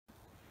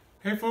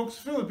Hey folks,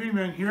 Philip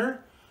B-Man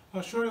here.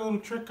 I'll show you a little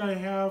trick I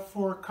have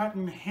for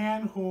cutting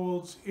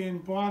handholds in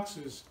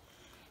boxes.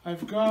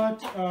 I've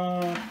got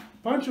a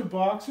bunch of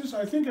boxes.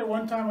 I think at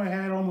one time I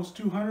had almost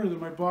 200 of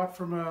them. I bought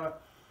from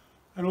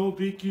an old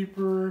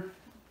beekeeper.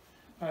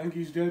 I think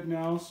he's dead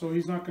now, so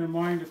he's not going to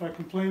mind if I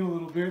complain a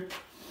little bit.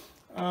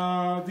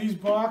 These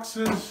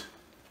boxes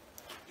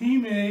he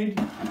made,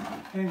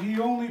 and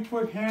he only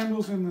put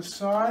handles in the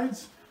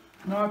sides,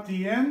 not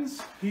the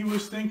ends. He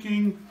was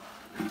thinking,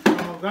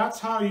 well, that's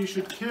how you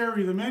should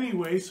carry them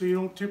anyway, so you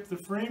don't tip the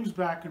frames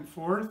back and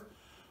forth.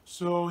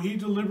 So he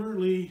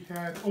deliberately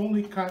had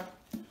only cut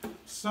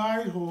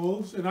side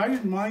holes, and I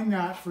didn't mind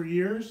that for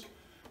years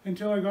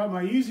until I got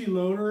my Easy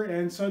Loader,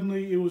 and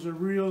suddenly it was a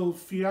real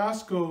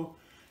fiasco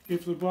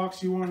if the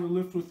box you wanted to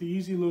lift with the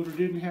Easy Loader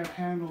didn't have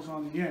handles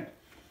on the end.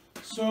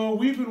 So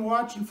we've been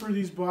watching for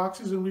these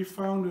boxes, and we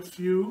found a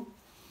few,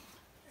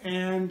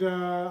 and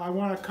I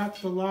want to cut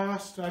the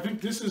last. I think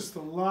this is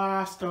the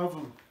last of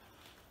them.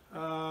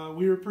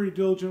 We were pretty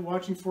diligent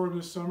watching for them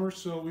this summer,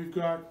 so we've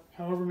got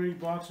however many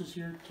boxes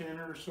here, 10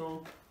 or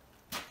so.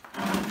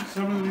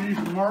 Some of them are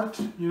even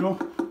marked, you know,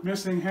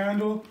 missing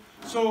handle.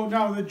 So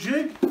now the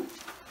jig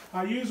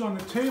I use on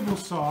the table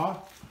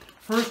saw,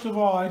 first of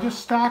all, I just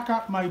stack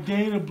up my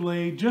data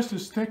blade just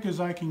as thick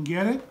as I can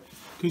get it,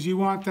 because you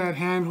want that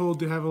handhold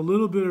to have a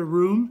little bit of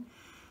room.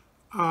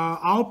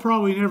 I'll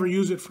probably never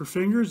use it for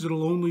fingers.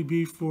 It'll only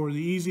be for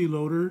the Easy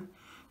Loader,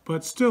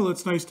 but still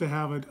it's nice to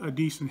have a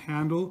decent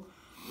handle.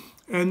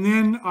 And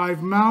then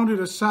I've mounted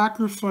a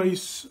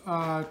sacrifice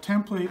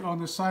template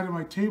on the side of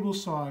my table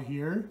saw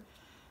here.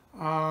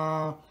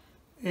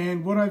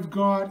 And what I've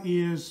got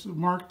is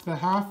marked the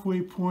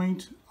halfway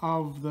point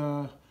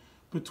of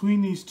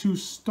between these two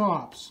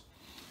stops.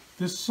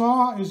 The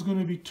saw is going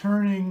to be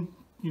turning,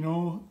 you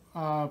know,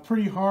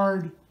 pretty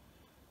hard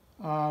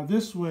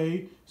this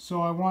way.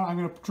 So I'm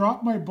going to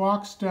drop my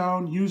box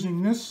down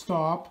using this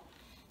stop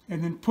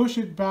and then push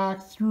it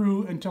back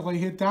through until I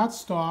hit that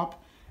stop,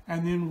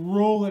 and then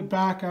roll it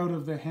back out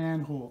of the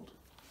handhold.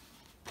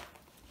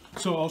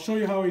 So I'll show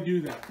you how I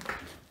do that.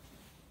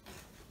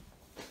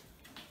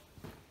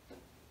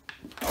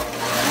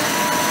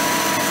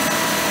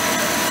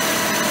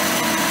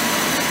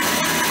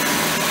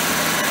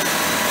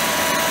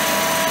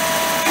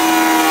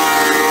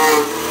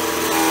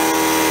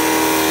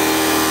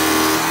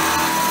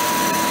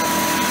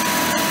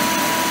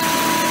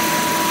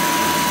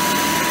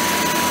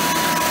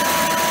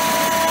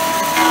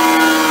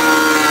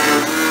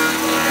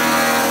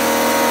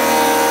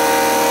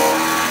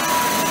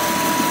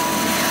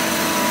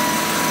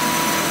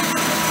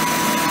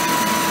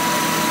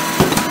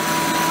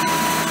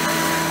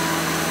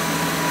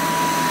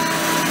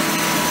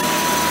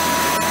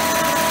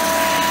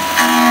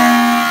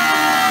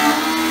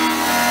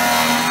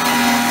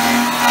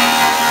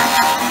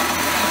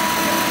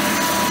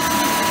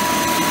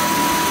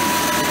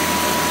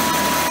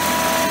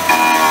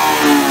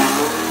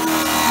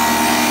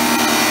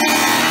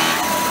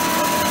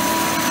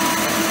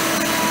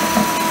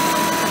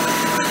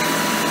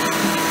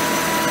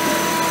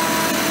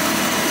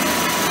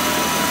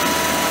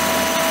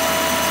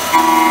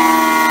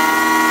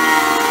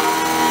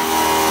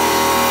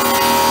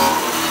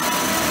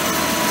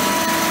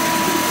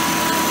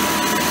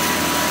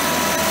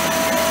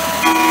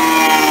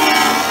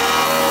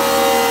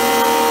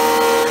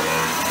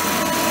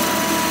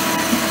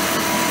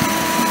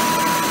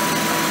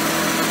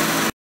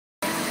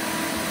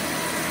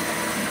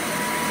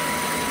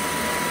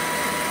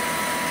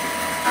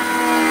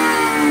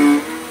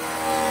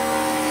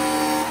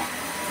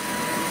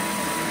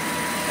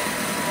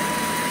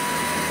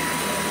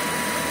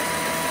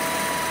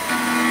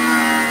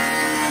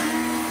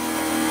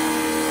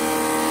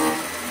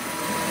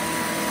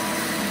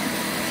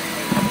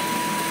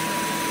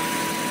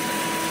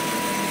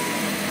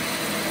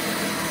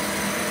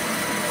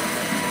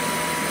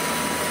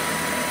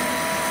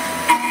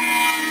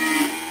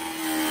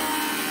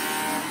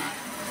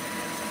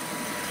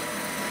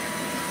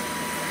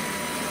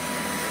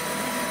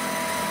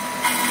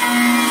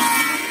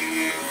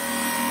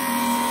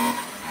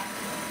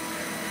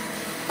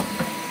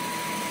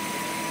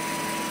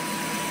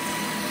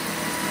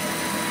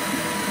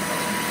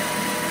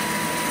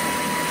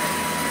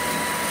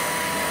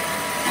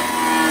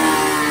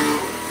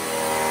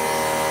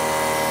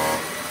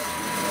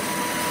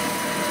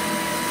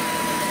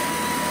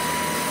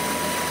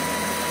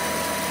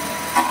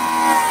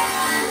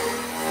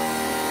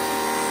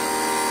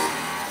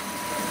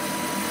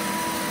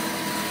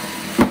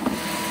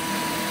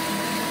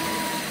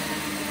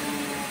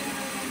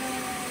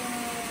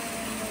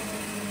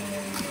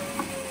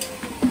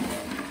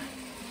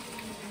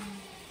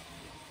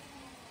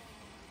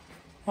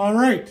 All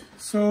right,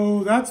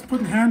 so that's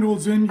putting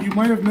handholds in. You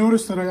might have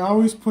noticed that I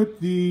always put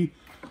the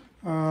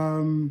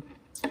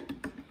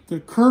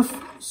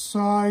kerf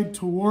side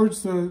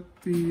towards the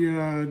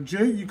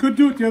jig. You could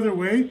do it the other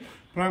way,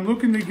 but I'm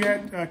looking to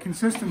get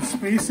consistent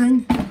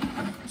spacing.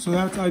 So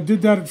I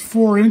did that at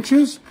 4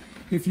 inches.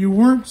 If you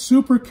weren't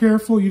super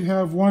careful, you'd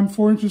have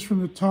 4 inches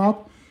from the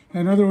top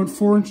another one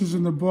 4 inches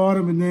in the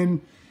bottom, and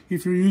then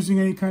if you're using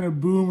any kind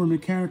of boom or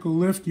mechanical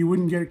lift, you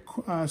wouldn't get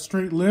a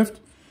straight lift.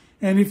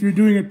 And if you're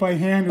doing it by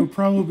hand, it would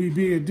probably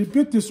be a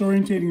bit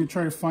disorientating to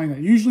try to find that.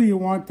 Usually you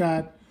want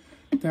that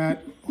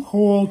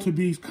hole to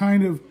be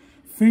kind of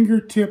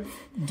fingertip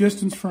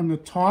distance from the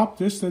top,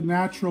 just the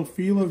natural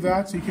feel of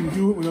that, so you can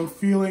do it without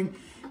feeling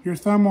your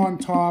thumb on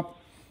top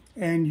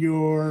and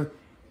your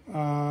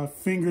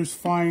fingers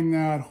find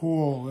that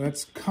hole.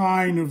 That's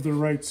kind of the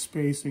right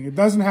spacing. It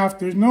doesn't have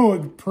to, there's no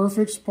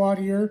perfect spot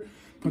here,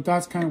 but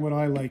that's kind of what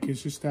I like,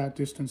 is just that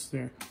distance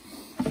there.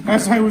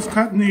 As I was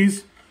cutting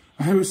these,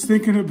 I was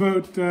thinking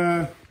about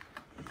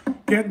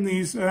getting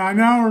these, and I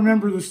now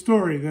remember the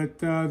story that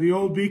the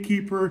old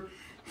beekeeper,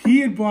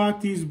 he had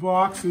bought these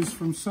boxes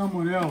from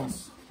someone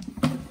else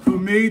who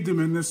made them,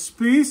 and the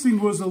spacing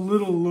was a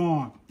little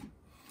long.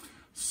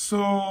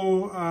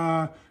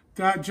 So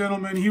that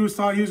gentleman,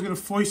 thought he was going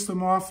to foist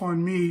them off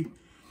on me,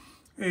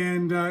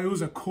 and it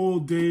was a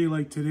cold day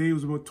like today. It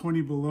was about 20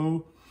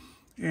 below,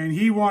 and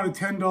he wanted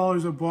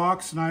 $10 a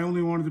box, and I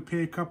only wanted to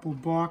pay a couple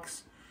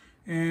bucks.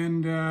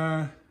 And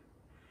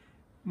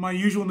my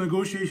usual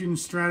negotiation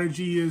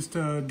strategy is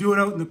to do it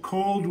out in the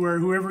cold, where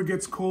whoever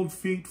gets cold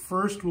feet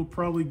first will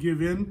probably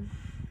give in.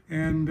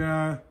 And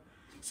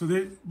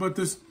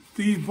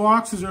these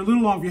boxes are a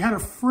little long. If you had a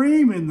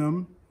frame in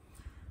them,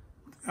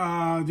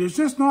 there's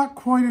just not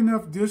quite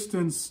enough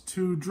distance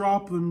to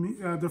drop them.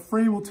 The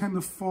frame will tend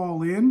to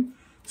fall in,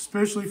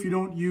 especially if you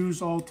don't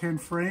use all 10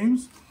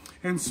 frames.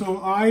 And so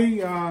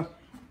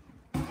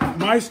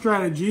my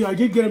strategy, I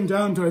did get them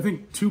down to, I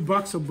think,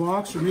 $2 a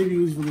box, or maybe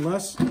even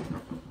less.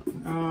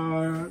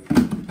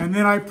 And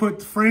then I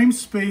put frame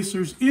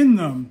spacers in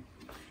them,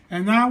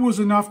 and that was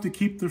enough to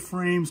keep the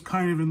frames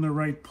kind of in the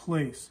right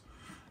place.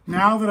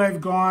 Now that I've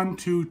gone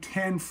to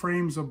 10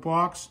 frames a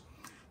box,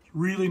 it's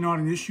really not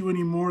an issue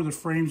anymore. The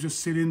frames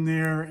just sit in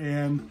there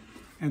and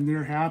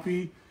they're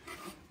happy.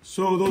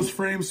 So those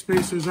frame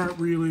spacers aren't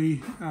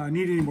really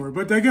needed anymore.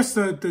 But I guess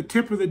the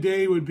tip of the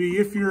day would be,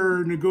 if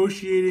you're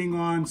negotiating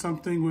on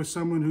something with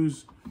someone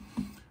who's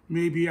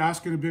maybe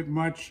asking a bit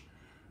much,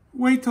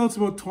 wait till it's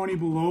about 20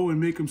 below and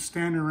make them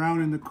stand around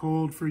in the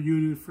cold for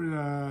you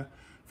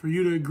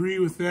to agree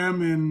with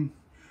them, and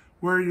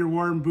wear your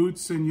warm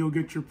boots, and you'll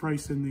get your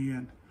price in the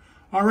end.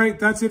 All right,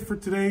 that's it for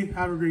today.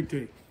 Have a great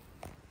day.